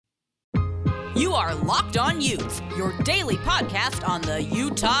You are Locked On Utes, your daily podcast on the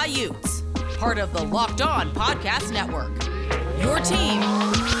Utah Utes. Part of the Locked On Podcast Network. Your team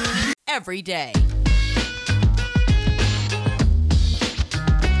every day.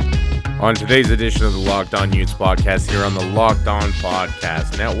 On today's edition of the Locked On Utes podcast here on the Locked On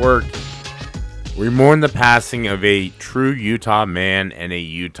Podcast Network, we mourn the passing of a true Utah man and a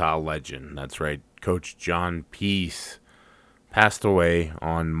Utah legend. That's right, Coach John Peace passed away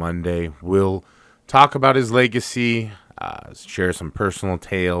on Monday. We'll talk about his legacy, share some personal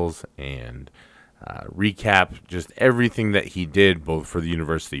tales, and recap just everything that he did both for the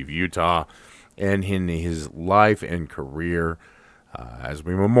University of Utah and in his life and career as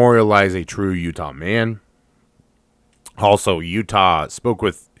we memorialize a true Utah man. Also, Utah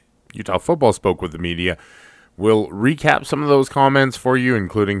football spoke with the media. We'll recap some of those comments for you,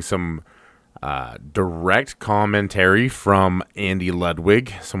 including some direct commentary from Andy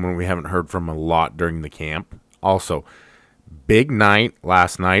Ludwig, someone we haven't heard from a lot during the camp. Also, big night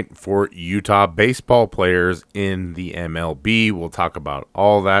last night for Utah baseball players in the MLB. We'll talk about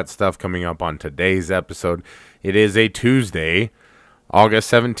all that stuff coming up on today's episode. It is a Tuesday,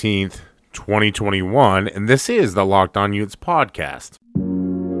 August 17th, 2021, and this is the Locked On Utes podcast.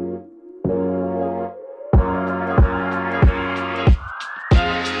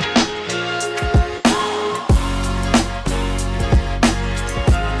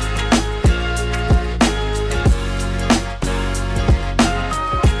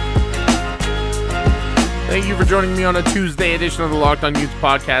 Thank you for joining me on a Tuesday edition of the Locked On Utes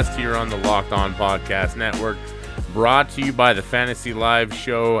podcast here on the Locked On Podcast Network. Brought to you by the Fantasy Live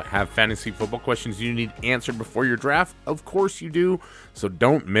Show. Have fantasy football questions you need answered before your draft? Of course you do. So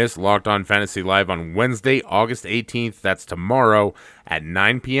don't miss Locked On Fantasy Live on Wednesday, August 18th. That's tomorrow at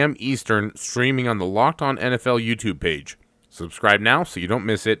 9 p.m. Eastern, streaming on the Locked On NFL YouTube page. Subscribe now so you don't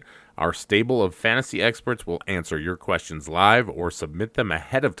miss it. Our stable of fantasy experts will answer your questions live or submit them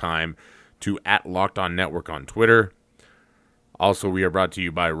ahead of time to @LockedOnNetwork on Twitter. Also, we are brought to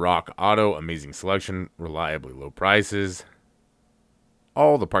you by Rock Auto. Amazing selection, reliably low prices,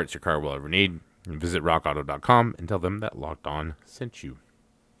 all the parts your car will ever need. And visit rockauto.com and tell them that Locked On sent you.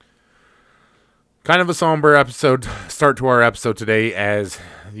 Kind of a somber start to our episode today as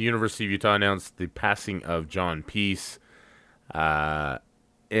the University of Utah announced the passing of John Peace. And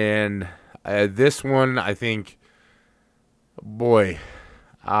this one, I think,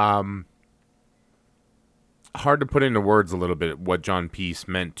 hard to put into words a little bit what John Peace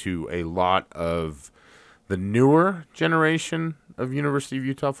meant to a lot of the newer generation of University of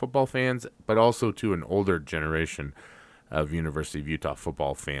Utah football fans, but also to an older generation of University of Utah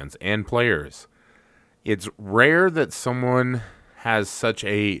football fans and players. It's rare that someone has such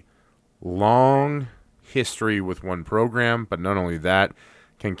a long history with one program, but not only that,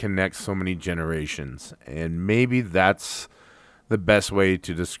 can connect so many generations. And maybe that's the best way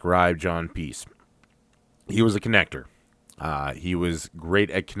to describe John Peace. He was a connector. He was great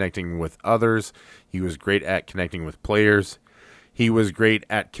at connecting with others. He was great at connecting with players. He was great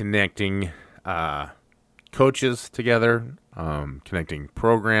at connecting coaches together, connecting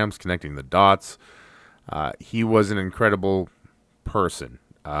programs, connecting the dots. He was an incredible person.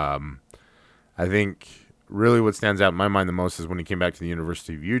 I think really what stands out in my mind the most is when he came back to the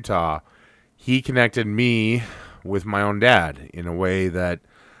University of Utah, he connected me with my own dad in a way that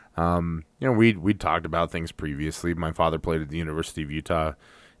we'd talked about things previously. My father played at the University of Utah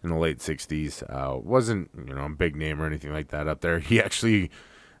in the late 60s. Wasn't, a big name or anything like that up there. He actually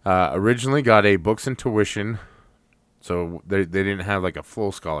originally got a books and tuition. So they didn't have like a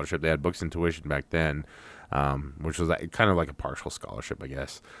full scholarship. They had books and tuition back then, which was kind of like a partial scholarship, I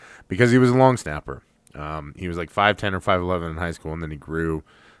guess, because he was a long snapper. He was like 5'10" or 5'11" in high school, and then he grew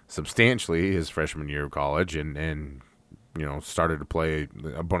substantially his freshman year of college and started to play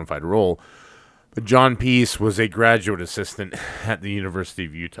a bona fide role. But John Peace was a graduate assistant at the University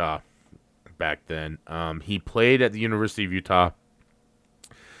of Utah back then. He played at the University of Utah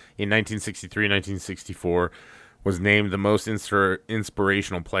in 1963, 1964, was named the most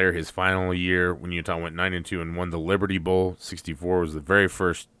inspirational player his final year when Utah went 9-2 and won the Liberty Bowl. 64 was the very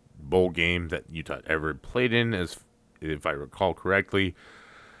first bowl game that Utah ever played in, if I recall correctly.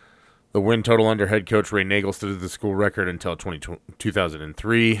 The win total under head coach Ray Nagel stood at the school record until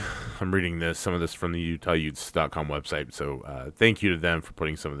 2003. I'm reading some of this from the UtahUtes.com website, so thank you to them for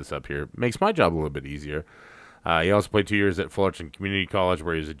putting some of this up here. Makes my job a little bit easier. He also played 2 years at Fullerton Community College,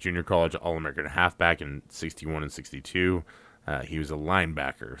 where he was a junior college All-American halfback in 61 and 62. He was a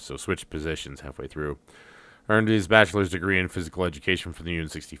linebacker, so switched positions halfway through. earned his bachelor's degree in physical education from the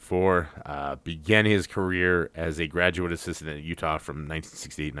UN64, began his career as a graduate assistant at Utah from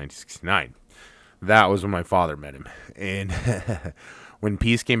 1968 to 1969. That was when my father met him. And when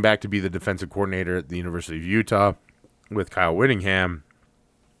Peace came back to be the defensive coordinator at the University of Utah with Kyle Whittingham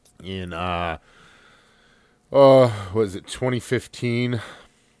in, was it 2015?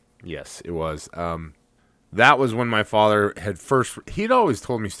 Yes, it was. That was when my father he'd always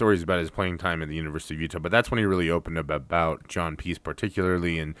told me stories about his playing time at the University of Utah, but that's when he really opened up about John Peace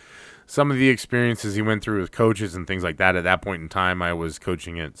particularly and some of the experiences he went through with coaches and things like that. At that point in time, I was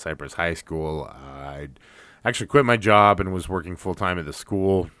coaching at Cypress High School. I'd actually quit my job and was working full-time at the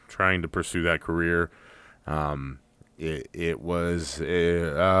school, trying to pursue that career. It was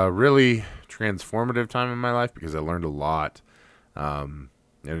a really transformative time in my life because I learned a lot and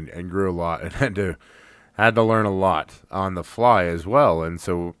grew a lot and had to learn a lot on the fly as well. And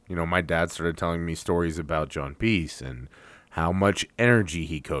so, my dad started telling me stories about John Peace and how much energy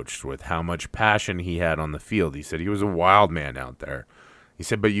he coached with, how much passion he had on the field. He said he was a wild man out there. He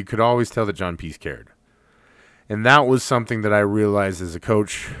said, but you could always tell that John Peace cared. And that was something that I realized as a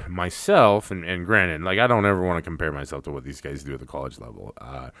coach myself, and granted, I don't ever want to compare myself to what these guys do at the college level.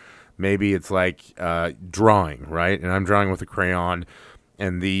 Maybe it's like drawing, right? And I'm drawing with a crayon,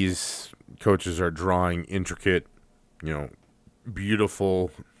 and these coaches are drawing intricate,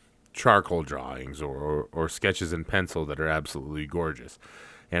 beautiful charcoal drawings or sketches in pencil that are absolutely gorgeous.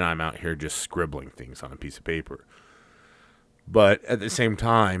 And I'm out here just scribbling things on a piece of paper. But at the same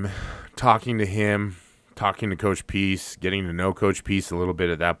time, talking to Coach Peace, getting to know Coach Peace a little bit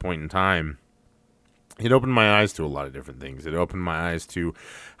at that point in time, it opened my eyes to a lot of different things. It opened my eyes to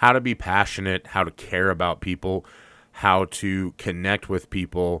how to be passionate, how to care about people, how to connect with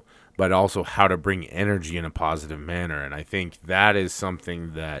people, but also how to bring energy in a positive manner. And I think that is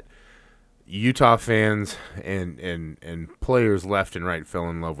something that Utah fans and players left and right fell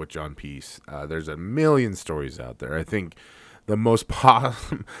in love with John Peace. There's a million stories out there. I think the most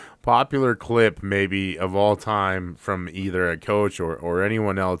popular clip maybe of all time from either a coach or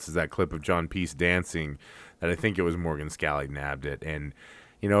anyone else is that clip of John Peace dancing that I think it was Morgan Scalley nabbed it. And,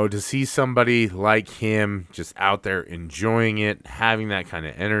 to see somebody like him just out there enjoying it, having that kind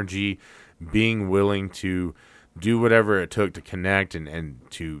of energy, being willing to do whatever it took to connect and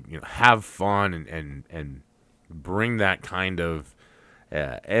to have fun and bring that kind of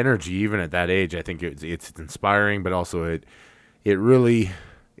energy even at that age, I think it's inspiring, but also it really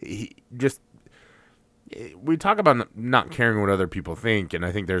we talk about not caring what other people think, and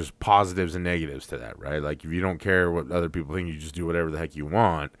I think there's positives and negatives to that, right? Like, if you don't care what other people think, you just do whatever the heck you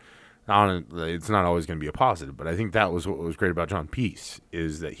want, it's not always going to be a positive. But I think that was what was great about John Peace,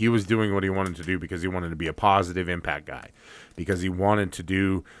 is that he was doing what he wanted to do because he wanted to be a positive impact guy, because he wanted to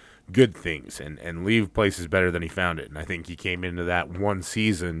do good things and leave places better than he found it. And I think he came into that one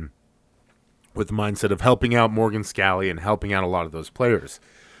season with the mindset of helping out Morgan Scalley and helping out a lot of those players.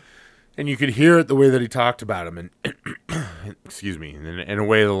 And you could hear it the way that he talked about him, and excuse me, in a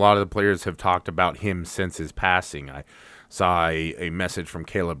way that a lot of the players have talked about him since his passing. I saw a message from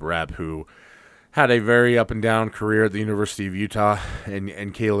Caleb Repp, who had a very up and down career at the University of Utah,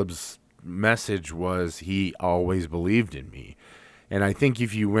 and Caleb's message was, he always believed in me. And I think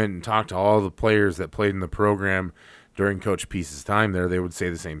if you went and talked to all the players that played in the program during Coach Peace's time there, they would say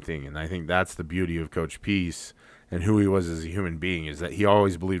the same thing. And I think that's the beauty of Coach Peace and who he was as a human being, is that he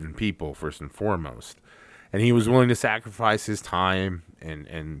always believed in people first and foremost. And he was willing to sacrifice his time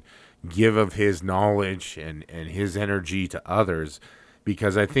and give of his knowledge and his energy to others,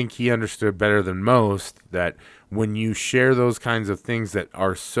 because I think he understood better than most that when you share those kinds of things that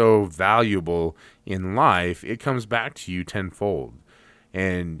are so valuable in life, it comes back to you tenfold.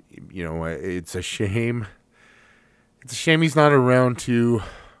 And, it's a shame. It's a shame he's not around to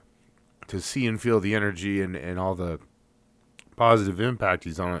see and feel the energy and all the positive impact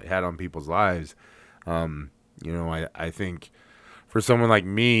he's had on people's lives. I think for someone like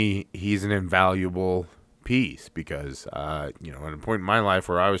me, he's an invaluable piece because, at a point in my life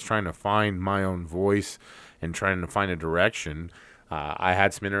where I was trying to find my own voice and trying to find a direction, I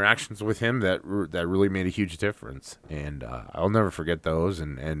had some interactions with him that really made a huge difference. And I'll never forget those.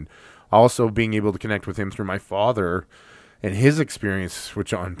 And also being able to connect with him through my father and his experience with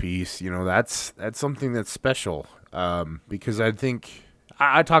John Peace, that's something that's special, because I think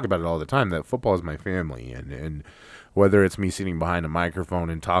I talk about it all the time, that football is my family, and whether it's me sitting behind a microphone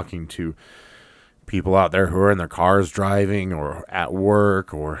and talking to people out there who are in their cars driving or at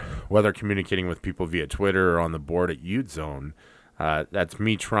work, or whether communicating with people via Twitter or on the board at Ute Zone, that's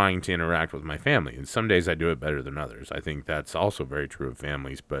me trying to interact with my family. And some days I do it better than others. I think that's also very true of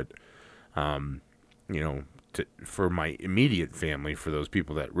families, but for my immediate family, for those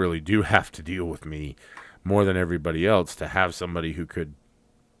people that really do have to deal with me more than everybody else, to have somebody who could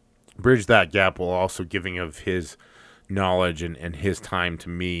bridge that gap while also giving of his knowledge and his time to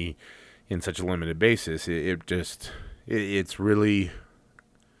me in such a limited basis. It's really,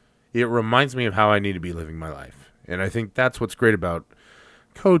 it reminds me of how I need to be living my life. And I think that's what's great about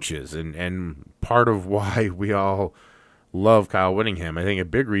coaches and part of why we all love Kyle Whittingham. I think a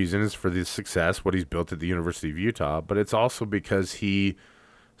big reason is for the success, what he's built at the University of Utah, but it's also because he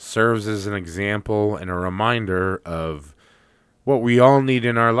serves as an example and a reminder of what we all need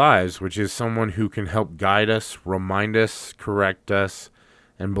in our lives, which is someone who can help guide us, remind us, correct us,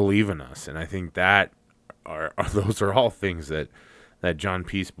 and believe in us. And I think that those are all things that John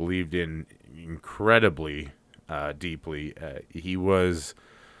Peace believed in incredibly deeply. He was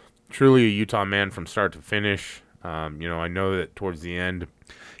truly a Utah man from start to finish. I know that towards the end,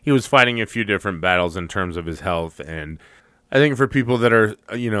 he was fighting a few different battles in terms of his health. And I think for people that are,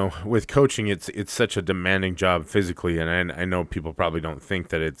 with coaching, it's such a demanding job physically. And I know people probably don't think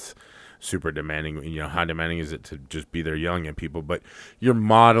that it's super demanding. How demanding is it to just be there yelling at people? But you're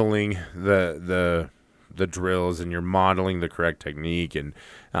modeling the drills, and you're modeling the correct technique, and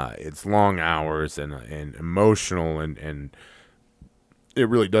it's long hours and emotional, and it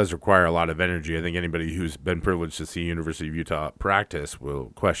really does require a lot of energy. I think anybody who's been privileged to see University of Utah practice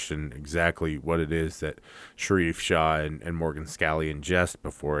will question exactly what it is that Sharif Shah and Morgan Scally ingest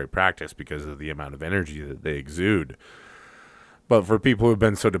before a practice because of the amount of energy that they exude. But for people who've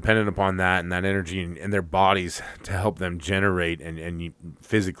been so dependent upon that and that energy and their bodies to help them generate and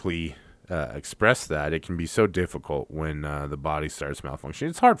physically express that, it can be so difficult when the body starts malfunctioning.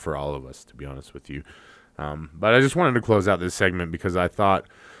 It's hard for all of us, to be honest with you. But I just wanted to close out this segment because I thought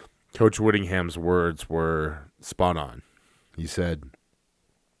Coach Whittingham's words were spot on. He said,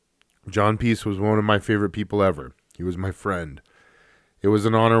 "John Peace was one of my favorite people ever. He was my friend. It was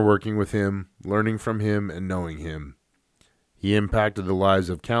an honor working with him, learning from him, and knowing him. He impacted the lives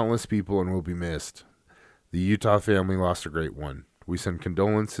of countless people and will be missed. The Utah family lost a great one. We send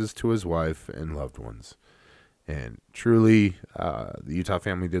condolences to his wife and loved ones." And truly, the Utah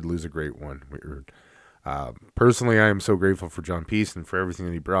family did lose a great one. Personally, I am so grateful for John Peace and for everything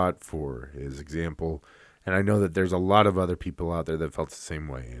that he brought, for his example. And I know that there's a lot of other people out there that felt the same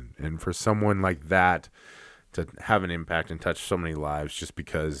way. And for someone like that to have an impact and touch so many lives just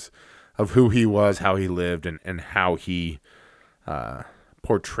because of who he was, how he lived, and how he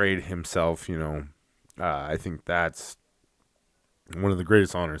portrayed himself, I think that's one of the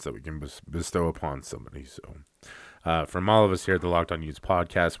greatest honors that we can bestow upon somebody. So from all of us here at the Locked On Utes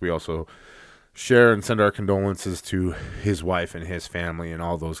podcast, we also share and send our condolences to his wife and his family and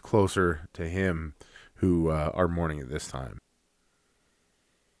all those closer to him who are mourning at this time.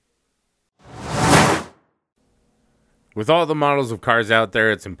 With all the models of cars out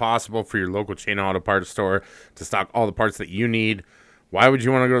there, it's impossible for your local chain auto parts store to stock all the parts that you need. Why would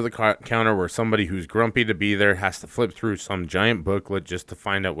you want to go to the counter where somebody who's grumpy to be there has to flip through some giant booklet just to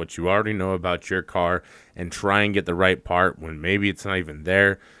find out what you already know about your car and try and get the right part when maybe it's not even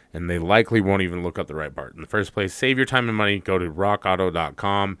there, and they likely won't even look up the right part in the first place? Save your time and money. Go to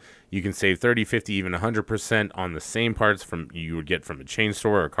rockauto.com. You can save 30, 50, even 100% on the same parts you would get from a chain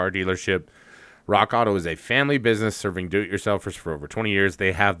store or car dealership. Rock Auto is a family business serving do-it-yourselfers for over 20 years.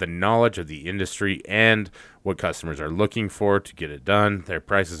 They have the knowledge of the industry and what customers are looking for to get it done. Their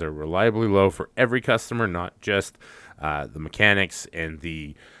prices are reliably low for every customer, not just the mechanics and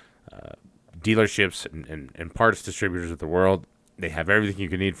the dealerships and parts distributors of the world. They have everything you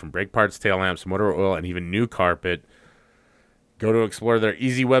can need, from brake parts, tail lamps, motor oil, and even new carpet. Go to explore their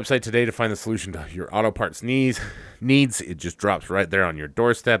easy website today to find the solution to your auto parts needs. It just drops right there on your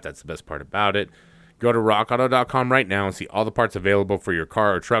doorstep. That's the best part about it. Go to rockauto.com right now and see all the parts available for your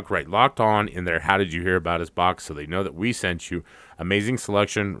car or truck right locked on in their How Did You Hear About Us box, so they know that we sent you. Amazing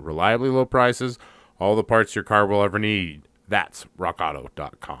selection, reliably low prices, all the parts your car will ever need. That's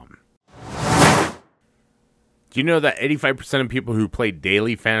rockauto.com. Do you know that 85% of people who play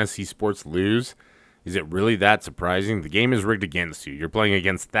daily fantasy sports lose? Is it really that surprising? The game is rigged against you. You're playing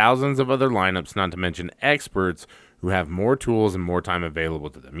against thousands of other lineups, not to mention experts who have more tools and more time available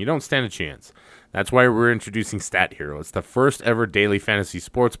to them. You don't stand a chance. That's why we're introducing Stat Hero. It's the first ever daily fantasy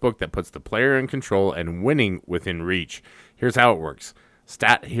sports book that puts the player in control and winning within reach. Here's how it works.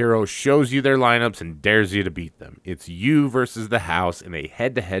 Stat Hero shows you their lineups and dares you to beat them. It's you versus the house in a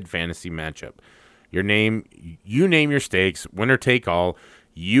head-to-head fantasy matchup. You name your stakes, winner take all.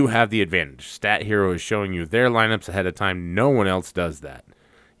 You have the advantage. Stat Hero is showing you their lineups ahead of time. No one else does that.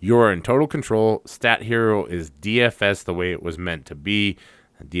 You're in total control. Stat Hero is DFS the way it was meant to be.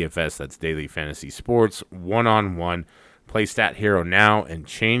 DFS, that's Daily Fantasy Sports, one-on-one. Play Stat Hero now and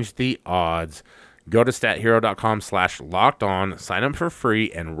change the odds. Go to stathero.com/lockedon, sign up for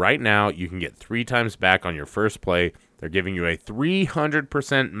free, and right now you can get 3 times back on your first play. They're giving you a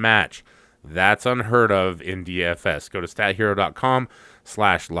 300% match. That's unheard of in DFS. Go to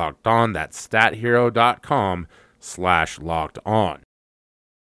stathero.com/lockedon. That's stathero.com/lockedon.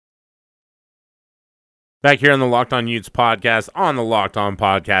 Back here on the Locked On Utes podcast, on the Locked On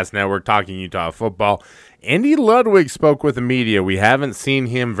Podcast Network, talking Utah football. Andy Ludwig spoke with the media. We haven't seen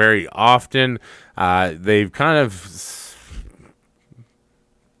him very often. They've kind of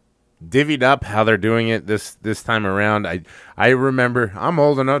divvied up how they're doing it this time around. I remember, I'm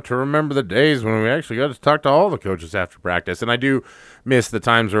old enough to remember the days when we actually got to talk to all the coaches after practice, and I do miss the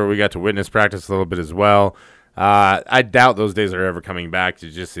times where we got to witness practice a little bit as well. I doubt those days are ever coming back. It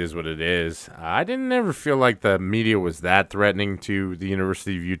just is what it is. I didn't ever feel like the media was that threatening to the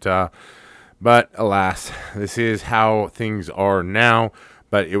University of Utah, but alas, this is how things are now.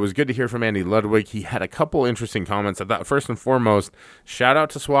 But it was good to hear from Andy Ludwig. He had a couple interesting comments. I thought, first and foremost, shout out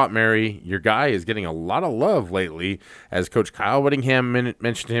to Swap Mary. Your guy is getting a lot of love lately, as Coach Kyle Whittingham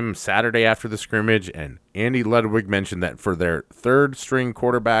mentioned him Saturday after the scrimmage, and Andy Ludwig mentioned that for their third-string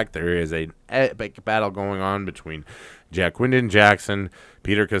quarterback, there is an epic battle going on between Ja'Quinden Jackson,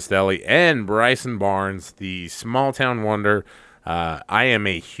 Peter Costelli, and Bryson Barnes, the small-town wonder. I am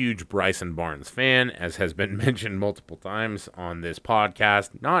a huge Bryson Barnes fan, as has been mentioned multiple times on this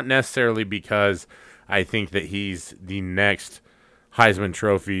podcast. Not necessarily because I think that he's the next Heisman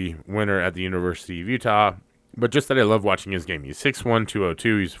Trophy winner at the University of Utah, but just that I love watching his game. He's 6'1",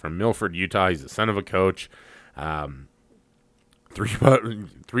 202. He's from Milford, Utah. He's the son of a coach.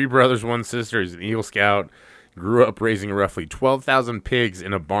 Three brothers, one sister. He's an Eagle Scout. Grew up raising roughly 12,000 pigs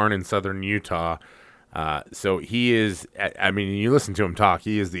in a barn in southern Utah. So he is, I mean, you listen to him talk,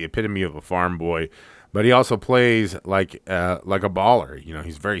 he is the epitome of a farm boy, but he also plays like a baller. You know,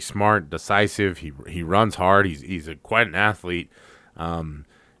 he's very smart, decisive. He runs hard. He's quite an athlete. And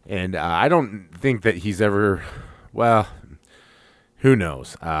I don't think that he's ever, well, who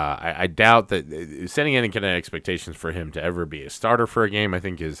knows? I doubt that setting any kind of expectations for him to ever be a starter for a game, I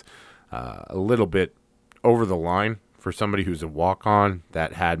think is a little bit over the line for somebody who's a walk-on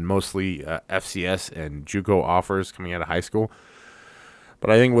that had mostly FCS and JUCO offers coming out of high school.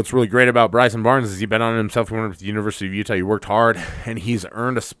 But I think what's really great about Bryson Barnes is he bet on himself. He went up to the University of Utah. He worked hard, and he's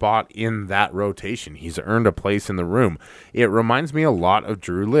earned a spot in that rotation. He's earned a place in the room. It reminds me a lot of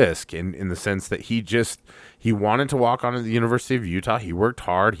Drew Lisk in the sense that he wanted to walk on to the University of Utah. He worked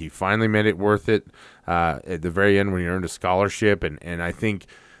hard. He finally made it worth it at the very end when he earned a scholarship. And I think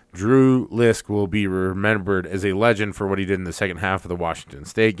Drew Lisk will be remembered as a legend for what he did in the second half of the Washington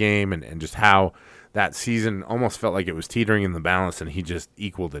State game and just how that season almost felt like it was teetering in the balance, and he just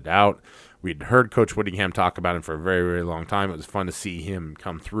equaled it out. We'd heard Coach Whittingham talk about him for a very, very long time. It was fun to see him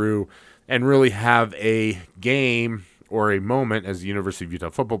come through and really have a game or a moment as a University of Utah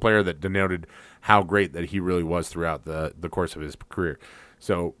football player that denoted how great that he really was throughout the course of his career.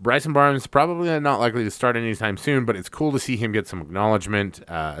 So Bryson Barnes probably not likely to start anytime soon, but it's cool to see him get some acknowledgement,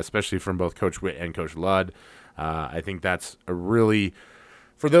 especially from both Coach Witt and Coach Ludd. I think that's a really,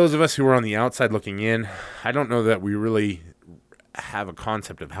 for those of us who are on the outside looking in, I don't know that we really have a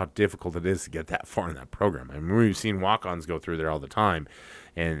concept of how difficult it is to get that far in that program. I mean, we've seen walk-ons go through there all the time,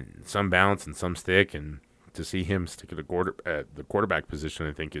 and some bounce and some stick, and to see him stick at the quarterback position,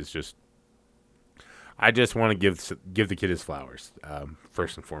 I think is just, I just want to give the kid his flowers,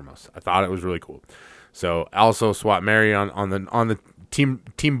 first and foremost. I thought it was really cool. So also Swap Mary on the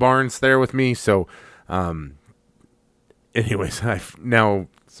team Barnes there with me. So, anyways, I've now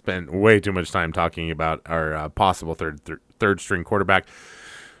spent way too much time talking about our possible third string quarterback,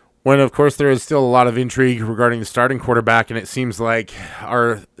 when of course there is still a lot of intrigue regarding the starting quarterback, and it seems like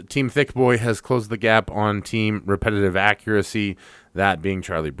our Team Thick Boy has closed the gap on team repetitive accuracy. That being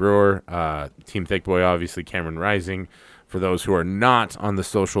Charlie Brewer. Team Thick Boy, obviously Cameron Rising, for those who are not on the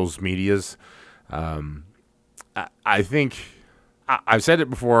socials medias. I think I've said it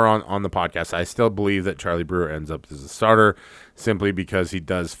before on the podcast. I still believe that Charlie Brewer ends up as a starter simply because he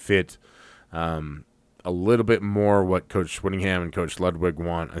does fit a little bit more what Coach Whittingham and Coach Ludwig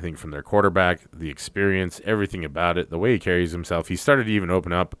want, I think, from their quarterback, the experience, everything about it, the way he carries himself. He started to even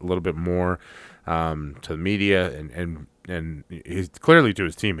open up a little bit more to the media and he's clearly to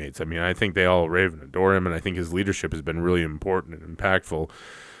his teammates. I mean, I think they all rave and adore him, and I think his leadership has been really important and impactful.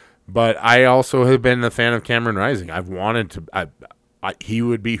 But I also have been a fan of Cameron Rising. I've wanted to he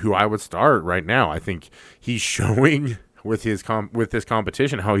would be who I would start right now. I think he's showing with his with this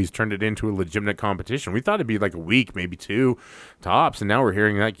competition, how he's turned it into a legitimate competition. We thought it'd be like a week, maybe 2 tops, and now we're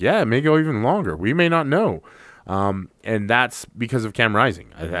hearing like, yeah, it may go even longer. We may not know. And that's because of Cam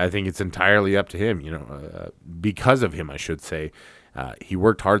Rising. I think it's entirely up to him, because of him, I should say. He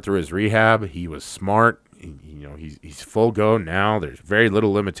worked hard through his rehab. He was smart. He's full go now. There's very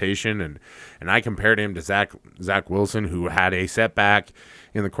little limitation, and I compared him to Zach Wilson, who had a setback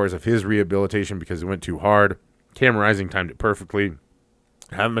in the course of his rehabilitation because it went too hard. Cam Rising timed it perfectly.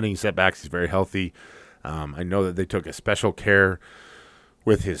 Haven't been any setbacks. He's very healthy. I know that they took a special care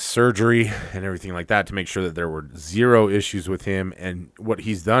with his surgery and everything like that to make sure that there were 0 issues with him. And what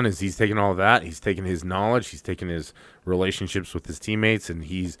he's done is he's taken all of that. He's taken his knowledge. He's taken his relationships with his teammates, and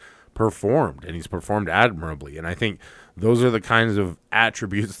he's performed, and he's performed admirably. And I think those are the kinds of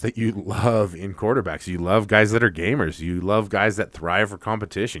attributes that you love in quarterbacks. You love guys that are gamers. You love guys that thrive for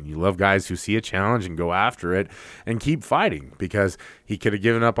competition. You love guys who see a challenge and go after it and keep fighting, because he could have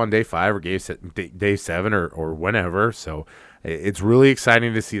given up on day 5 or day 7 or whenever. So it's really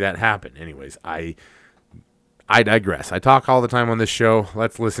exciting to see that happen. Anyways, I digress. I talk all the time on this show.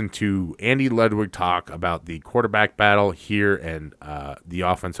 Let's listen to Andy Ludwig talk about the quarterback battle here and the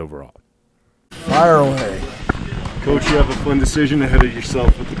offense overall. Fire away. Coach, you have a fun decision ahead of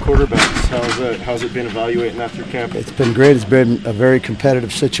yourself with the quarterbacks. How's it been evaluating that through camp? It's been great. It's been a very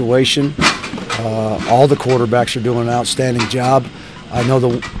competitive situation. All the quarterbacks are doing an outstanding job. I know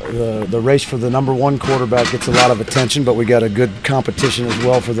the race for the number 1 quarterback gets a lot of attention, but we got a good competition as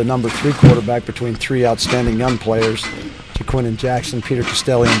well for the number 3 quarterback between 3 outstanding young players, Jaquinton Jackson, Peter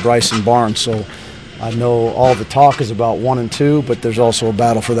Costelli, and Bryson Barnes. So I know all the talk is about 1 and 2, but there's also a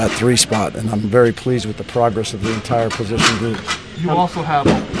battle for that 3 spot, and I'm very pleased with the progress of the entire position group. You also have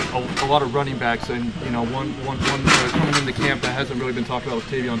a lot of running backs, and one coming into camp that hasn't really been talked about with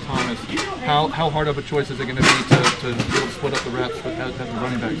Tavion Thomas. How hard of a choice is it going to be to be able to split up the reps at the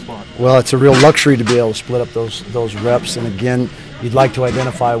running back spot? Well, it's a real luxury to be able to split up those reps, and again, you'd like to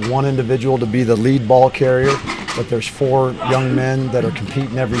identify one individual to be the lead ball carrier, but there's 4 young men that are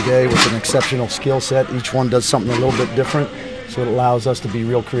competing every day with an exceptional skill set. Each one does something a little bit different, so it allows us to be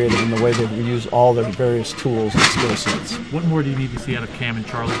real creative in the way that we use all their various tools and skill sets. What more do you need to see out of Cam and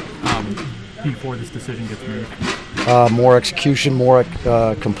Charlie before this decision gets made? More execution, more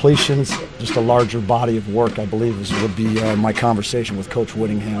completions, just a larger body of work, I believe, would be my conversation with Coach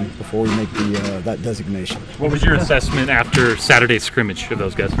Whittingham before we make that designation. What was your assessment after Saturday's scrimmage of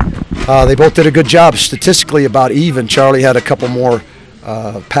those guys? They both did a good job. Statistically about even. Charlie had a couple more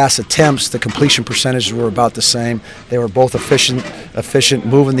pass attempts. The completion percentages were about the same. They were both efficient,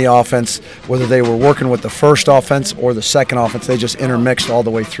 moving the offense. Whether they were working with the first offense or the second offense, they just intermixed all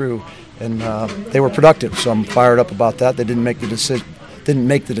the way through, and they were productive. So I'm fired up about that. They didn't make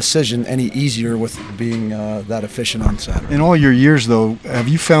the decision any easier with being that efficient on Saturday. In all your years, though, have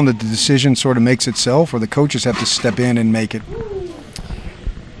you found that the decision sort of makes itself, or the coaches have to step in and make it?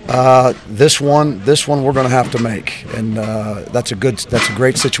 This one we're going to have to make, and that's a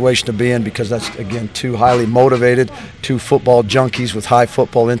great situation to be in, because that's, again, 2 highly motivated, 2 football junkies with high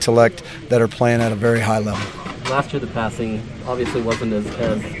football intellect that are playing at a very high level. Last year the passing obviously wasn't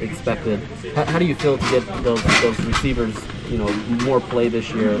as expected. How do you feel to get those receivers, more play this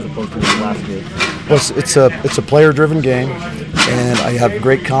year as opposed to last year? Well, it's a player-driven game, and I have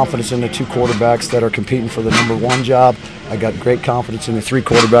great confidence in the 2 quarterbacks that are competing for the number 1 job. I got great confidence in the 3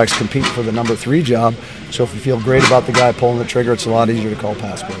 quarterbacks competing for the number 3 job. So if you feel great about the guy pulling the trigger, it's a lot easier to call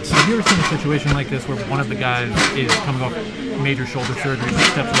pass plays. Have you ever seen a situation like this where one of the guys is coming off major shoulder surgery and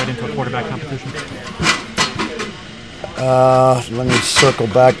steps right into a quarterback competition? Let me circle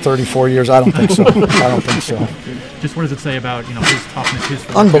back 34 years. I don't think so. Just what does it say about his toughness,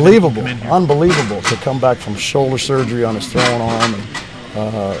 his Unbelievable to come back from shoulder surgery on his throwing arm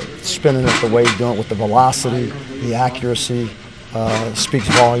and spinning it the way he's doing it with the velocity, the accuracy, speaks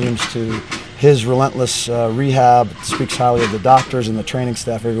volumes to his relentless rehab. Speaks highly of the doctors and the training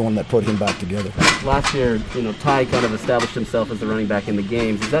staff, everyone that put him back together. Last year, Ty kind of established himself as the running back in the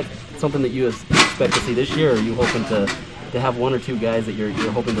games. Is that something that you expect to see this year, or are you hoping to have 1 or 2 guys that you're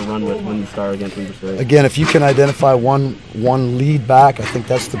hoping to run with when you start against Weber State? Again, if you can identify one lead back, I think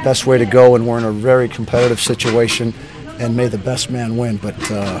that's the best way to go, and we're in a very competitive situation, and may the best man win. But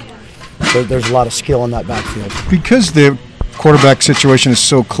there's a lot of skill in that backfield. Because the quarterback situation is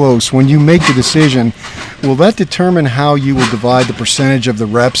so close, when you make the decision, will that determine how you will divide the percentage of the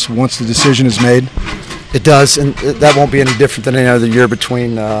reps once the decision is made? It does, and that won't be any different than any other year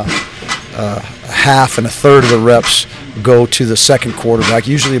between half and a third of the reps go to the second quarterback,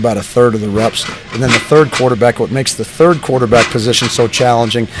 usually about a third of the reps. And then the third quarterback, what makes the third quarterback position so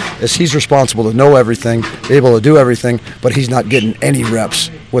challenging is he's responsible to know everything, be able to do everything, but he's not getting any reps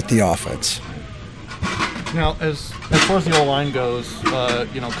with the offense. Now, as far as the O-line goes, Kyle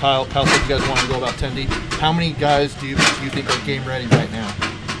said you guys want to go about 10 deep. How many guys do you think are game ready right now?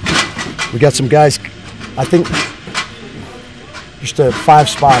 We got some guys, I think, just 5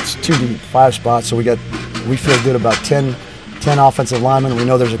 spots, 2 deep, 5 spots. So we feel good about 10 offensive linemen. We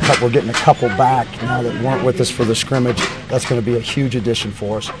know we're getting a couple back now that weren't with us for the scrimmage. That's going to be a huge addition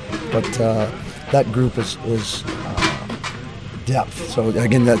for us. But that group is depth. So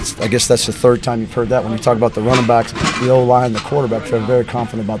again, I guess that's the third time you've heard that. When you talk about the running backs, the O-line, the quarterbacks, I'm very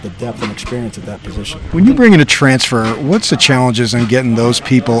confident about the depth and experience at that position. When you bring in a transfer, what's the challenges in getting those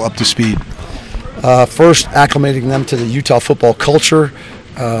people up to speed? First, acclimating them to the Utah football culture.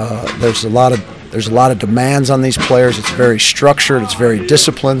 There's a lot of demands on these players. It's very structured. It's very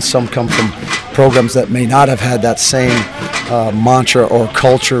disciplined. Some come from programs that may not have had that same mantra or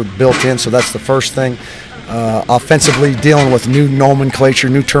culture built in. So that's the first thing. Offensively, dealing with new nomenclature,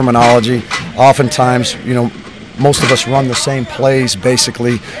 new terminology. Oftentimes, most of us run the same plays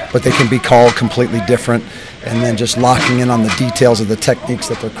basically, but they can be called completely different. And then just locking in on the details of the techniques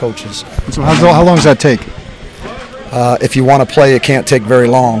that their coaches. So how long does that take? If you want to play, it can't take very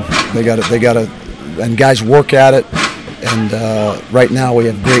long. They got to, and guys work at it. And right now we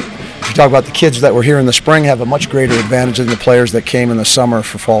have great. If you talk about the kids that were here in the spring, have a much greater advantage than the players that came in the summer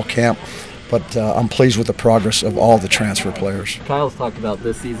for fall camp. But I'm pleased with the progress of all the transfer players. Kyle's talked about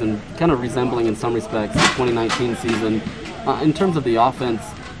this season kind of resembling in some respects the 2019 season. In terms of the offense,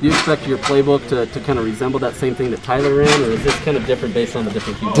 do you expect your playbook to kind of resemble that same thing that Tyler ran, or is this kind of different based on the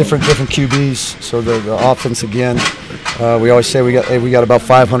different QBs? Different QBs. So the offense again, we always say we got about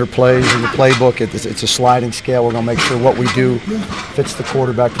 500 plays in the playbook. It's a sliding scale. We're going to make sure what we do fits the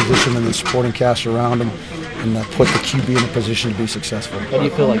quarterback position and the supporting cast around him, and put the QB in a position to be successful. How do you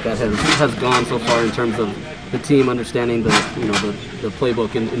feel like that has gone so far in terms of the team understanding the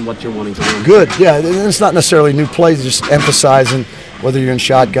playbook and what you're wanting to run? Good, yeah. It's not necessarily new plays, just emphasizing whether you're in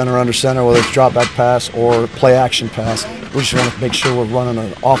shotgun or under center, whether it's drop back pass or play action pass. We just want to make sure we're running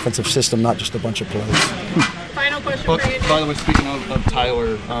an offensive system, not just a bunch of plays. Final question for Andy. By the way, speaking of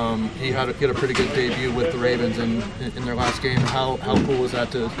Tyler, he had a pretty good debut with the Ravens in their last game. How cool was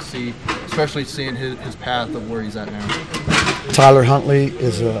that to see, especially seeing his path of where he's at now? Tyler Huntley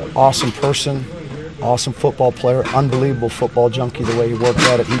is an awesome person, awesome football player, unbelievable football junkie. The way he worked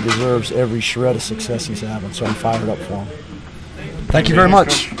at it, he deserves every shred of success he's having. So I'm fired up for him. Thank you very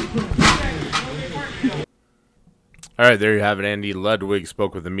much. All right, there you have it. Andy Ludwig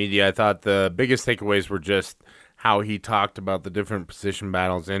spoke with the media. I thought the biggest takeaways were just how he talked about the different position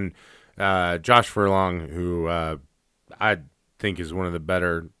battles. And Josh Furlong, who I think is one of the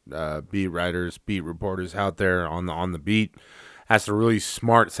better beat reporters out there on the beat, asked a really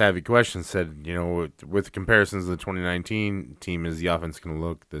smart, savvy question. Said, with comparisons to the 2019 team, is the offense going to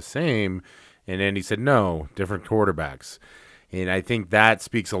look the same? And Andy said, no, different quarterbacks. And I think that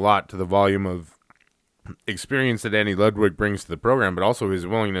speaks a lot to the volume of experience that Andy Ludwig brings to the program, but also his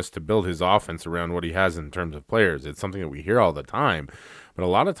willingness to build his offense around what he has in terms of players. It's something that we hear all the time, but a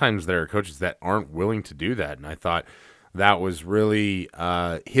lot of times there are coaches that aren't willing to do that. And I thought that was really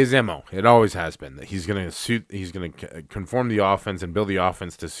his MO. It always has been that he's going to conform the offense and build the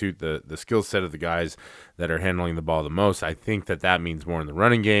offense to suit the skill set of the guys that are handling the ball the most. I think that means more in the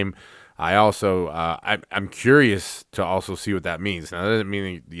running game. I also, I'm curious to also see what that means. Now, that doesn't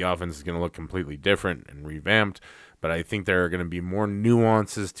mean the offense is going to look completely different and revamped, but I think there are going to be more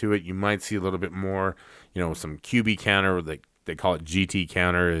nuances to it. You might see a little bit more, some QB counter, they call it GT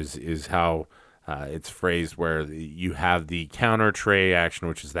counter is how it's phrased, where you have the counter tray action,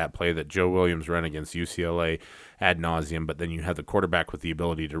 which is that play that Joe Williams ran against UCLA ad nauseum, but then you have the quarterback with the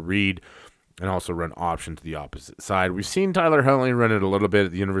ability to read and also run option to the opposite side. We've seen Tyler Huntley run it a little bit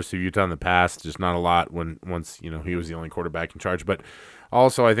at the University of Utah in the past, just not a lot once he was the only quarterback in charge. But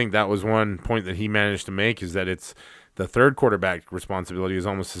also I think that was one point that he managed to make, is that it's the third quarterback responsibility is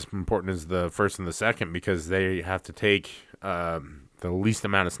almost as important as the first and the second, because they have to take the least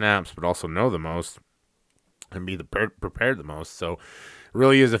amount of snaps but also know the most and be prepared the most. So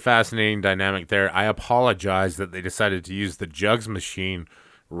really is a fascinating dynamic there. I apologize that they decided to use the jugs machine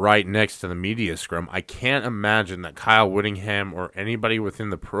right next to the media scrum. I can't imagine that Kyle Whittingham or anybody within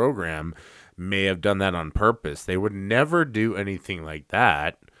the program may have done that on purpose. They would never do anything like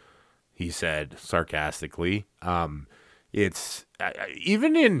that, he said sarcastically. It's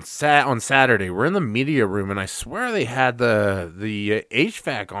even on Saturday, we're in the media room, and I swear they had the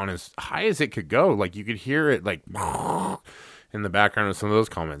HVAC on as high as it could go. Like, you could hear it like in the background of some of those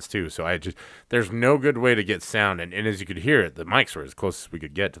comments too. So there's no good way to get sound, and as you could hear it, the mics were as close as we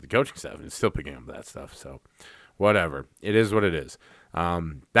could get to the coaching staff, and it's still picking up that stuff. So whatever, it is what it is.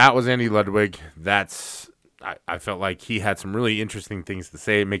 That was Andy Ludwig. I felt like he had some really interesting things to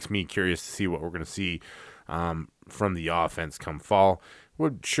say. It makes me curious to see what we're going to see from the offense come fall.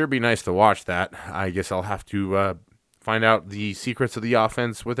 Would sure be nice to watch that. I guess I'll have to find out the secrets of the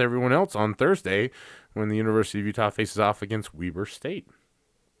offense with everyone else on Thursday when the University of Utah faces off against Weber State.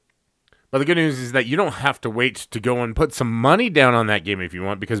 But the good news is that you don't have to wait to go and put some money down on that game if you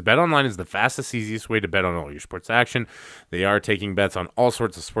want, because BetOnline is the fastest, easiest way to bet on all your sports action. They are taking bets on all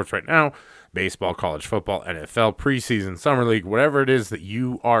sorts of sports right now: baseball, college football, NFL, preseason, summer league, whatever it is that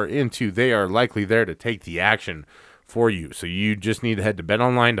you are into, they are likely there to take the action for you. So you just need to head to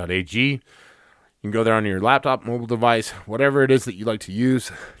betonline.ag. You can go there on your laptop, mobile device, whatever it is that you like to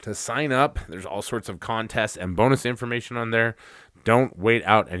use to sign up. There's all sorts of contests and bonus information on there. Don't wait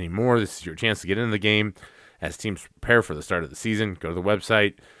out anymore. This is your chance to get into the game as teams prepare for the start of the season. Go to the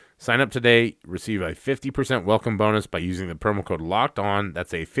website, sign up today, receive a 50% welcome bonus by using the promo code LOCKEDON.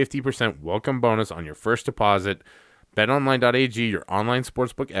 That's a 50% welcome bonus on your first deposit. BetOnline.ag, your online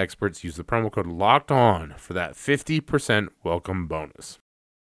sportsbook experts, use the promo code LOCKEDON for that 50% welcome bonus.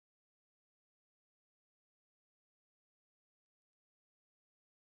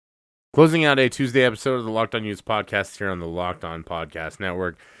 Closing out a Tuesday episode of the Locked On Utes podcast here on the Locked On Podcast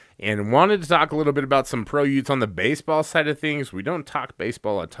Network, and wanted to talk a little bit about some pro Utes on the baseball side of things. We don't talk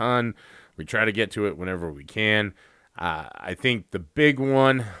baseball a ton. We try to get to it whenever we can. I think the big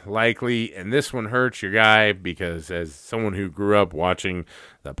one, likely, and this one hurts your guy, because as someone who grew up watching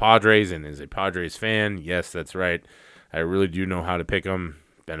the Padres and is a Padres fan, yes, that's right, I really do know how to pick them.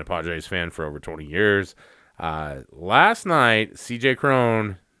 Been a Padres fan for over 20 years. Last night, CJ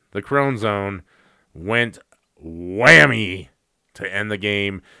Cron, the Crone Zone, went whammy to end the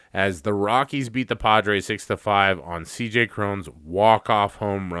game as the Rockies beat the Padres 6-5 on CJ Cron's walk-off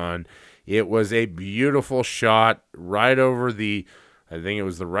home run. It was a beautiful shot right over I think it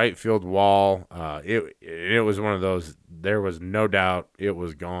was the right field wall. It was one of those, there was no doubt it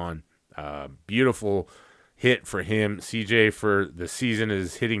was gone. Beautiful hit for him. CJ for the season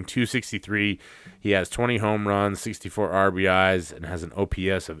is hitting .263. He has 20 home runs, 64 RBIs, and has an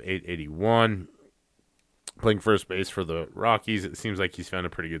OPS of .881. Playing first base for the Rockies, it seems like he's found a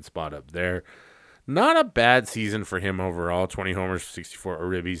pretty good spot up there. Not a bad season for him overall. 20 homers, 64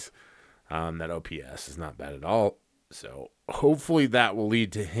 ribbies. That OPS is not bad at all. So hopefully that will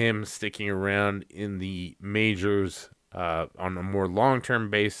lead to him sticking around in the majors on a more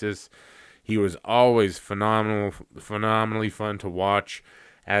long-term basis. He was always phenomenally fun to watch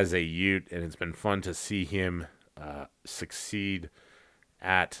as a Ute, and it's been fun to see him succeed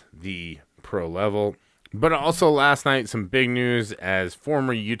at the pro level. But also last night, some big news as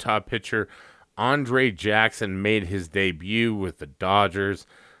former Utah pitcher Andre Jackson made his debut with the Dodgers.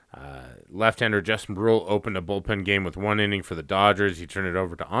 Left-hander Justin Brule opened a bullpen game with one inning for the Dodgers. He turned it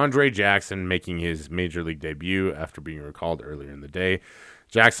over to Andre Jackson, making his major league debut after being recalled earlier in the day.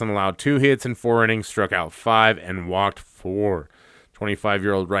 Jackson allowed 2 hits in 4 innings, struck out 5, and walked 4.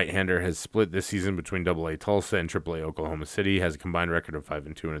 25-year-old right-hander has split this season between AA Tulsa and AAA Oklahoma City, has a combined record of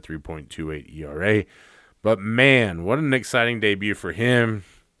 5-2 and a 3.28 ERA. But man, what an exciting debut for him.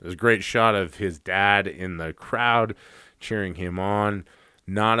 There's a great shot of his dad in the crowd cheering him on.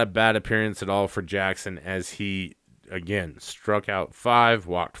 Not a bad appearance at all for Jackson as he, again, struck out 5,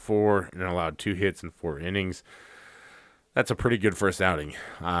 walked 4, and allowed 2 hits in 4 innings. That's a pretty good first outing.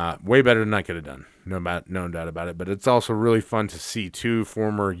 Way better than I could have done. No doubt about it. But it's also really fun to see 2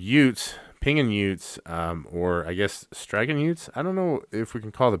 former Utes, Pingin Utes, or I guess Striking Utes. I don't know if we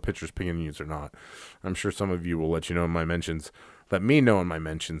can call the pitchers Pingin Utes or not. I'm sure some of you will let you know in my mentions. Let me know in my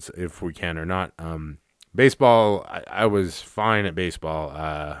mentions if we can or not. Baseball, I was fine at baseball.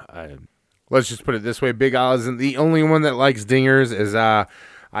 Let's just put it this way. Big Al isn't the only one that likes dingers, as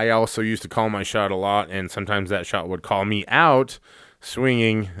I also used to call my shot a lot, and sometimes that shot would call me out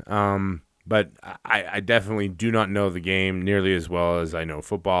swinging. But I definitely do not know the game nearly as well as I know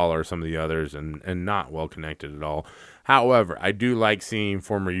football or some of the others, and not well connected at all. However, I do like seeing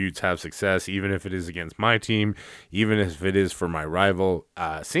former Utes have success, even if it is against my team, even if it is for my rival.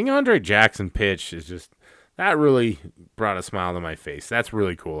 Seeing Andre Jackson pitch is just, that really brought a smile to my face. That's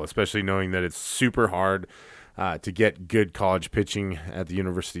really cool, especially knowing that it's super hard to get good college pitching at the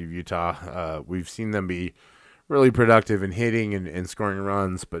University of Utah. We've seen them be really productive in hitting and scoring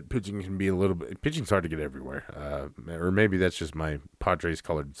runs, but pitching can be pitching's hard to get everywhere. Or maybe that's just my Padres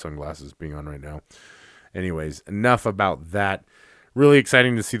colored sunglasses being on right now. Anyways, enough about that. Really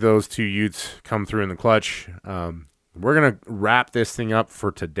exciting to see those two Utes come through in the clutch. We're going to wrap this thing up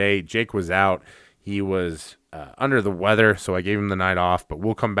for today. Jake was out. He was under the weather, so I gave him the night off, but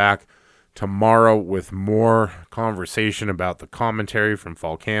we'll come back tomorrow with more conversation about the commentary from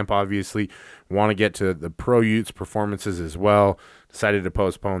fall camp, obviously. Want to get to the Pro Utes performances as well. Decided to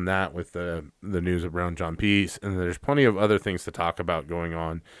postpone that with the news around John Peace, and there's plenty of other things to talk about going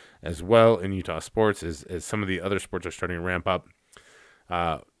on as well in Utah sports as some of the other sports are starting to ramp up.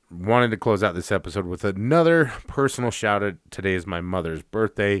 Wanted to close out this episode with another personal shout out. Today is my mother's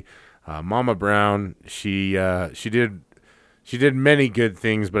birthday. Mama Brown, she did many good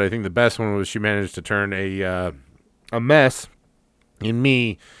things, but I think the best one was she managed to turn a mess in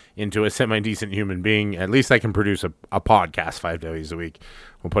me into a semi-decent human being. At least I can produce a podcast 5 days a week.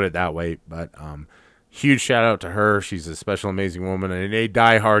 We'll put it that way. But huge shout out to her. She's a special, amazing woman and a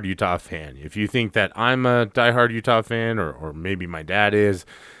diehard Utah fan. If you think that I'm a diehard Utah fan, or maybe my dad is,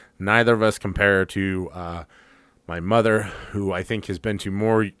 neither of us compare to my mother, who I think has been to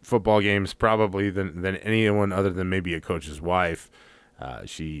more football games probably than anyone other than maybe a coach's wife.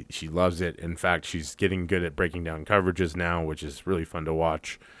 She loves it. In fact, she's getting good at breaking down coverages now, which is really fun to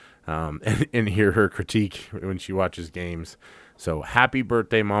watch and hear her critique when she watches games. So happy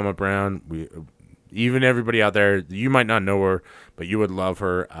birthday, Mama Brown. Even everybody out there, you might not know her, but you would love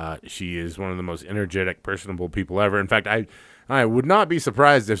her. She is one of the most energetic, personable people ever. In fact, I would not be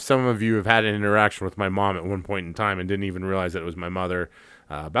surprised if some of you have had an interaction with my mom at one point in time and didn't even realize that it was my mother.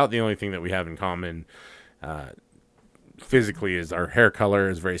 About the only thing that we have in common physically is our hair color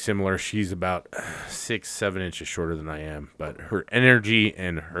is very similar. She's about 6-7 inches shorter than I am, but her energy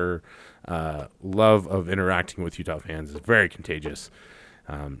and her love of interacting with Utah fans is very contagious.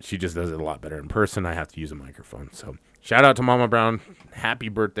 She just does it a lot better in person. I have to use a microphone. So shout out to Mama Brown. Happy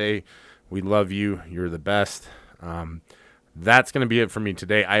birthday. We love you. You're the best. That's going to be it for me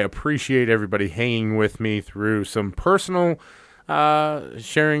today. I appreciate everybody hanging with me through some personal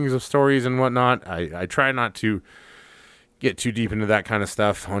sharings of stories and whatnot. I try not to get too deep into that kind of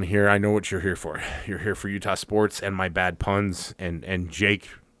stuff on here. I know what you're here for. You're here for Utah sports and my bad puns and Jake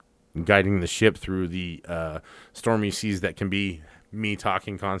guiding the ship through the stormy seas that can be me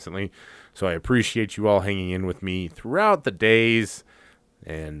talking constantly. So I appreciate you all hanging in with me throughout the days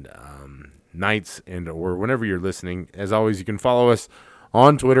and nights or whenever you're listening. As always, you can follow us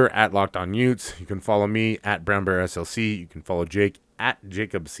on Twitter at Locked On Utes. You can follow me at Brown Bear SLC. You can follow Jake at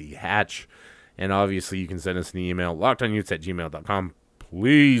Jacob C. Hatch. And obviously, you can send us an email, lockedonutes@gmail.com.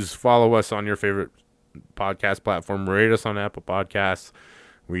 Please follow us on your favorite podcast platform. Rate us on Apple Podcasts.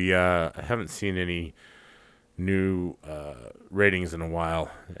 We haven't seen any new ratings in a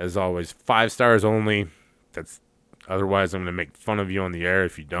while. As always, 5 stars only. Otherwise, I'm going to make fun of you on the air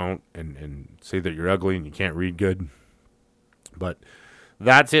if you don't and say that you're ugly and you can't read good. But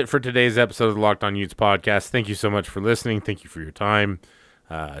that's it for today's episode of the Locked On Utes podcast. Thank you so much for listening. Thank you for your time.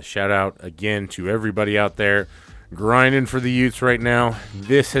 Shout out again to everybody out there grinding for the Utes right now.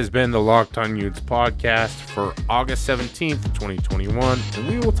 This has been the Locked On Utes podcast for August 17th, 2021, and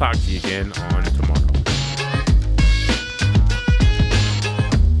we will talk to you again on tomorrow.